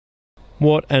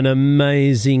What an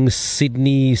amazing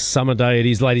Sydney summer day it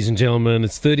is, ladies and gentlemen.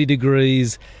 It's 30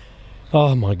 degrees.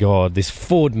 Oh my God, this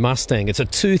Ford Mustang. It's a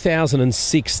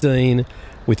 2016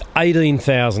 with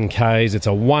 18,000 Ks. It's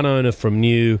a one owner from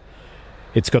new.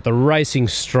 It's got the racing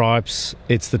stripes.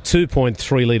 It's the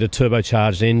 2.3 litre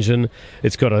turbocharged engine.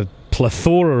 It's got a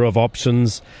plethora of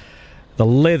options. The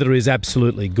leather is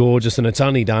absolutely gorgeous and it's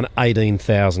only done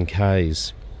 18,000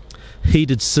 Ks.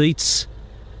 Heated seats,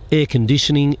 air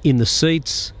conditioning in the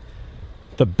seats,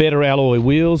 the better alloy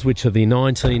wheels, which are the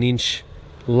 19-inch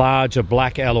larger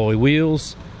black alloy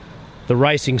wheels. The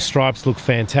racing stripes look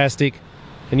fantastic,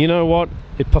 and you know what?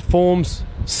 It performs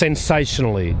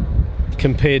sensationally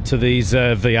compared to these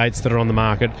V8s that are on the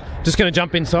market. Just going to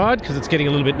jump inside because it's getting a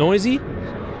little bit noisy.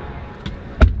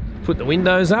 Put the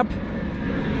windows up.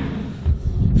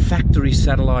 Factory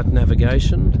satellite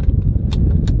navigation.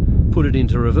 Put it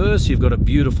into reverse. You've got a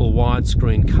beautiful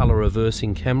widescreen colour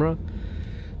reversing camera.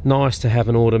 Nice to have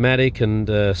an automatic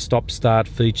and stop-start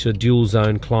feature, dual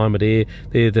zone climate air.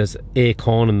 There's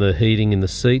aircon and the heating in the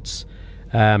seats.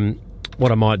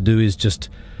 What I might do is just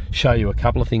show you a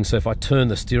couple of things. So if I turn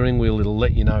the steering wheel, it'll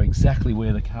let you know exactly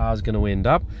where the car's going to end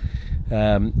up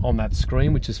on that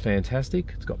screen, which is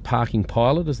fantastic. It's got parking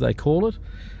pilot, as they call it.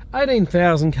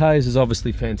 18,000 Ks is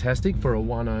obviously fantastic for a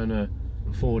one-owner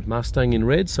Ford Mustang in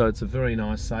red, so it's a very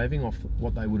nice saving off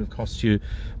what they would have cost you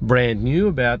brand new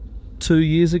about 2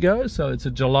 years ago. So it's a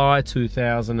July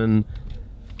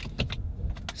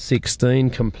 2016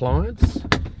 compliance.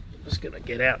 Just going to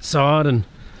get outside and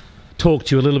talk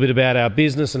to you a little bit about our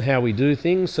business and how we do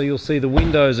things. So you'll see the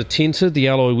windows are tinted, the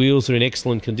alloy wheels are in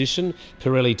excellent condition,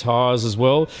 Pirelli tyres as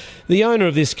well. The owner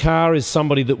of this car is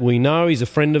somebody that we know. He's a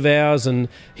friend of ours and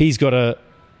he's got a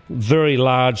very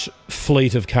large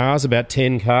fleet of cars, about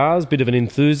 10 cars, bit of an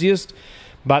enthusiast,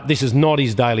 but this is not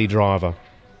his daily driver.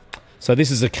 So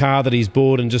this is a car that he's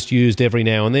bought and just used every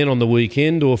now and then on the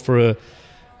weekend or for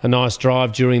a nice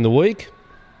drive during the week.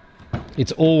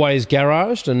 It's always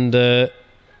garaged, and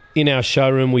in our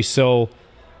showroom we sell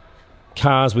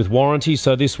cars with warranty,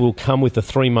 so this will come with a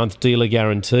 3-month dealer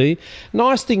guarantee.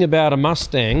 Nice thing about a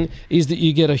Mustang is that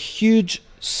you get a huge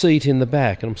seat in the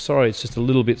back, and I'm sorry it's just a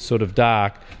little bit sort of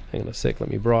dark. Hang on a sec, let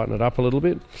me brighten it up a little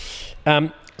bit.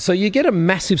 So you get a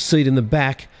massive seat in the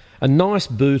back, a nice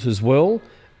boot as well,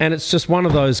 and it's just one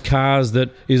of those cars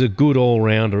that is a good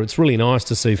all-rounder. It's really nice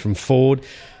to see from Ford.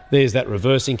 There's that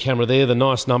reversing camera there, the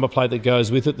nice number plate that goes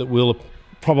with it that will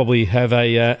probably have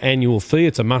a annual fee.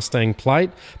 It's a Mustang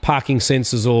plate, parking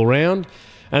sensors all round,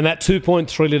 and that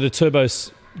 2.3 litre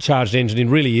turbocharged engine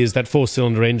really is, that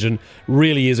 4-cylinder engine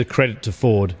really is a credit to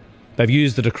Ford. They've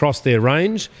used it across their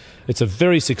range. It's a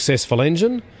very successful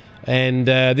engine, and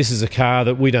this is a car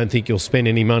that we don't think you'll spend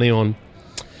any money on.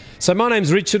 So my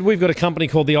name's Richard. We've got a company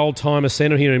called the Oldtimer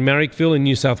Centre here in Marrickville in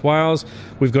New South Wales.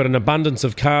 We've got an abundance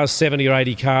of cars, 70 or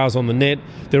 80 cars on the net.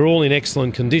 They're all in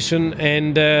excellent condition,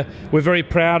 and we're very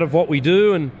proud of what we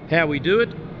do and how we do it.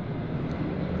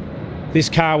 This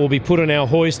car will be put on our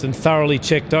hoist and thoroughly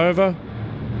checked over.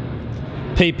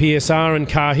 PPSR and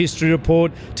car history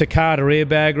report, Takata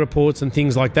airbag reports and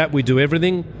things like that. We do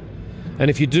everything. And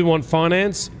if you do want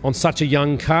finance on such a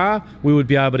young car, we would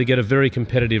be able to get a very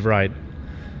competitive rate.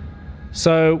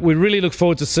 So we really look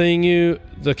forward to seeing you.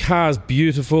 The car's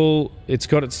beautiful. It's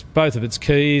got both of its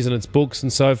keys and its books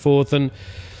and so forth. And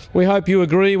we hope you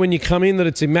agree when you come in that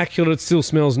it's immaculate. It still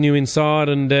smells new inside,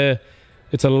 and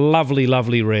it's a lovely,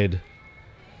 lovely red.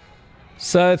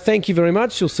 So thank you very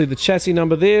much. You'll see the chassis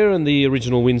number there and the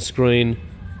original windscreen,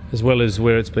 as well as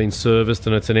where it's been serviced,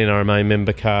 and it's an NRMA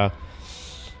member car.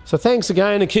 So thanks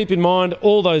again, and keep in mind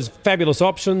all those fabulous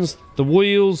options, the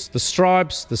wheels, the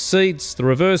stripes, the seats, the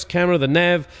reverse camera, the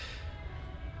nav.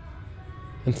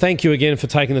 And thank you again for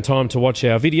taking the time to watch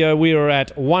our video. We are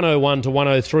at 101 to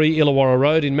 103 Illawarra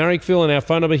Road in Marrickville, and our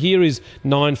phone number here is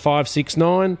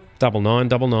 9569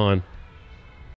 9999.